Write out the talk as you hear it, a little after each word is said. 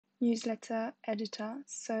newsletter editor.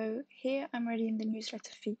 So here I'm already in the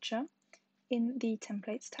newsletter feature in the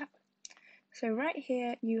templates tab. So right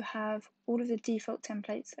here you have all of the default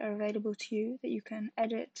templates that are available to you that you can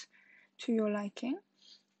edit to your liking.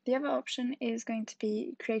 The other option is going to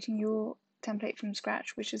be creating your template from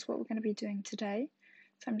scratch, which is what we're going to be doing today.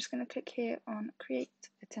 So I'm just going to click here on create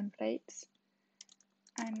a template.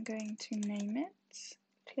 I'm going to name it,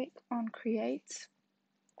 click on create.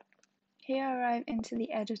 Here I arrive into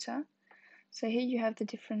the editor. So here you have the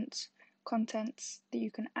different contents that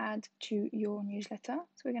you can add to your newsletter.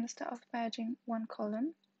 So we're going to start off by adding one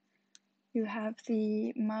column. You have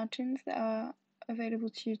the margins that are available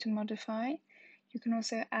to you to modify. You can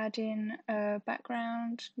also add in a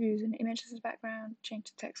background, use an image as a background, change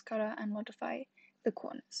the text color, and modify the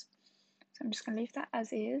corners. So I'm just going to leave that as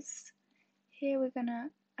is. Here we're going to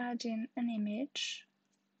add in an image.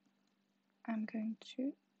 I'm going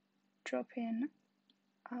to drop in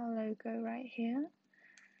our logo right here.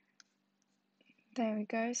 There we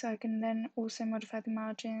go. So I can then also modify the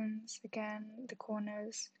margins, again, the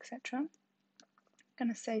corners, etc. I'm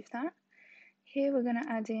going to save that. Here we're going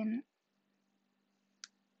to add in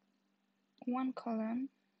one column,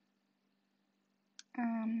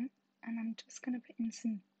 and I'm just going to put in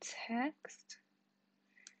some text.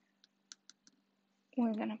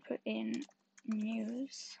 We're going to put in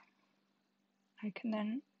news. I can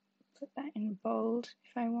then put that in bold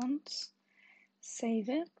if I want, save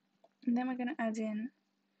it, and then we're going to add in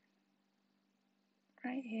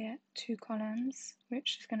right here 2 columns,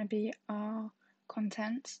 which is going to be our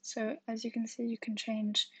content. So as you can see, you can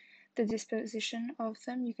change the disposition of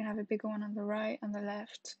them. You can have a bigger one on the right, on the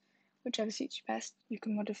left, whichever suits you best. You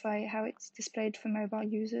can modify how it's displayed for mobile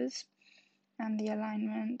users, and the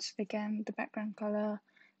alignment, again, the background color,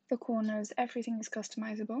 the corners, everything is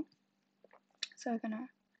customizable. So we're going to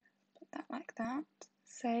put that like that,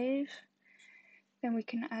 save. Then we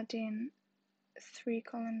can add in 3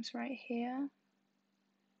 columns right here.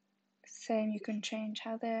 Same, you can change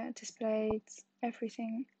how they're displayed,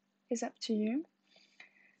 everything is up to you.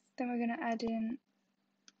 Then we're going to add in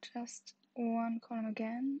just 1 column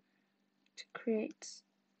again to create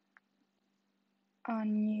our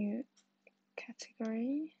new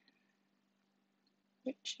category,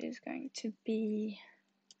 which is going to be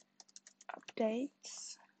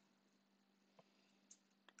updates.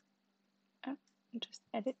 Just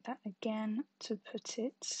edit that again to put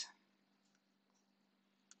it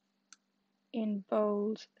in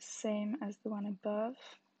bold, same as the one above,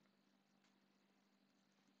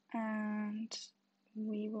 and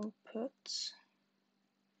we will put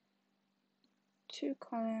 2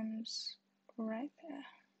 columns right there.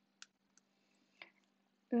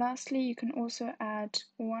 Lastly, you can also add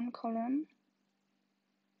 1 column,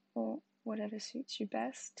 or whatever suits you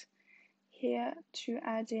best, here to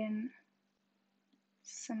add in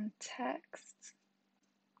some text,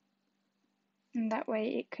 and that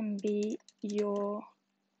way it can be your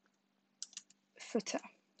footer,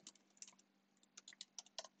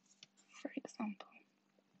 for example.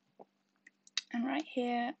 And right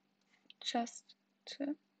here, just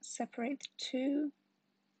to separate the two,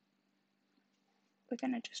 we're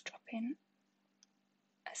going to just drop in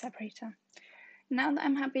a separator. Now that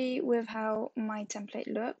I'm happy with how my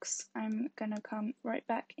template looks, I'm going to come right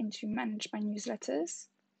back into Manage My Newsletters.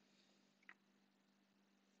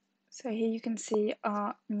 So here you can see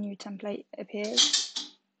our new template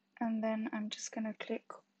appears, and then I'm just going to click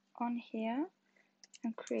on here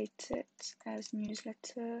and create it as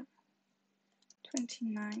newsletter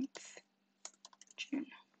 29th June.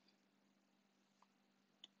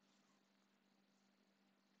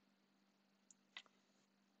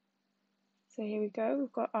 So here we go,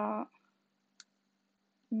 we've got our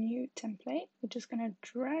new template. We're just going to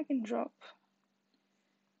drag and drop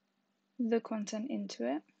the content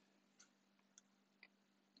into it,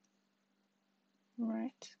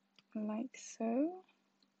 right, like so.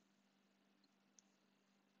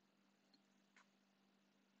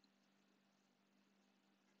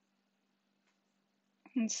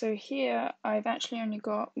 And so here I've actually only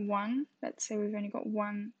got one, let's say we've only got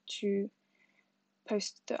 1 to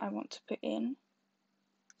post that I want to put in.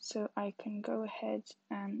 So I can go ahead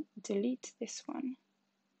and delete this one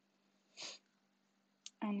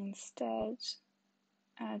and instead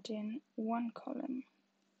add in 1 column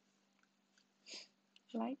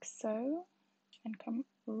like so, and come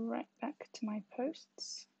right back to my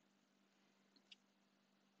posts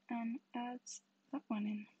and add that one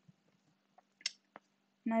in.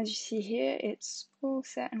 And as you see here, it's all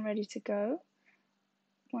set and ready to go.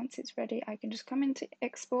 Once it's ready, I can just come into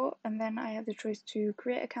export, and then I have the choice to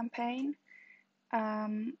create a campaign,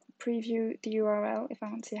 preview the URL if I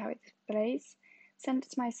want to see how it displays, send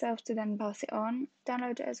it to myself to then pass it on,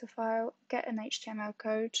 download it as a file, get an HTML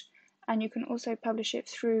code, and you can also publish it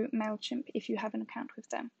through MailChimp if you have an account with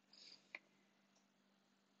them.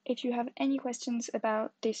 If you have any questions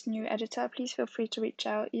about this new editor, please feel free to reach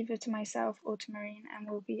out either to myself or to Marine, and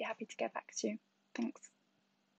we'll be happy to get back to you. Thanks.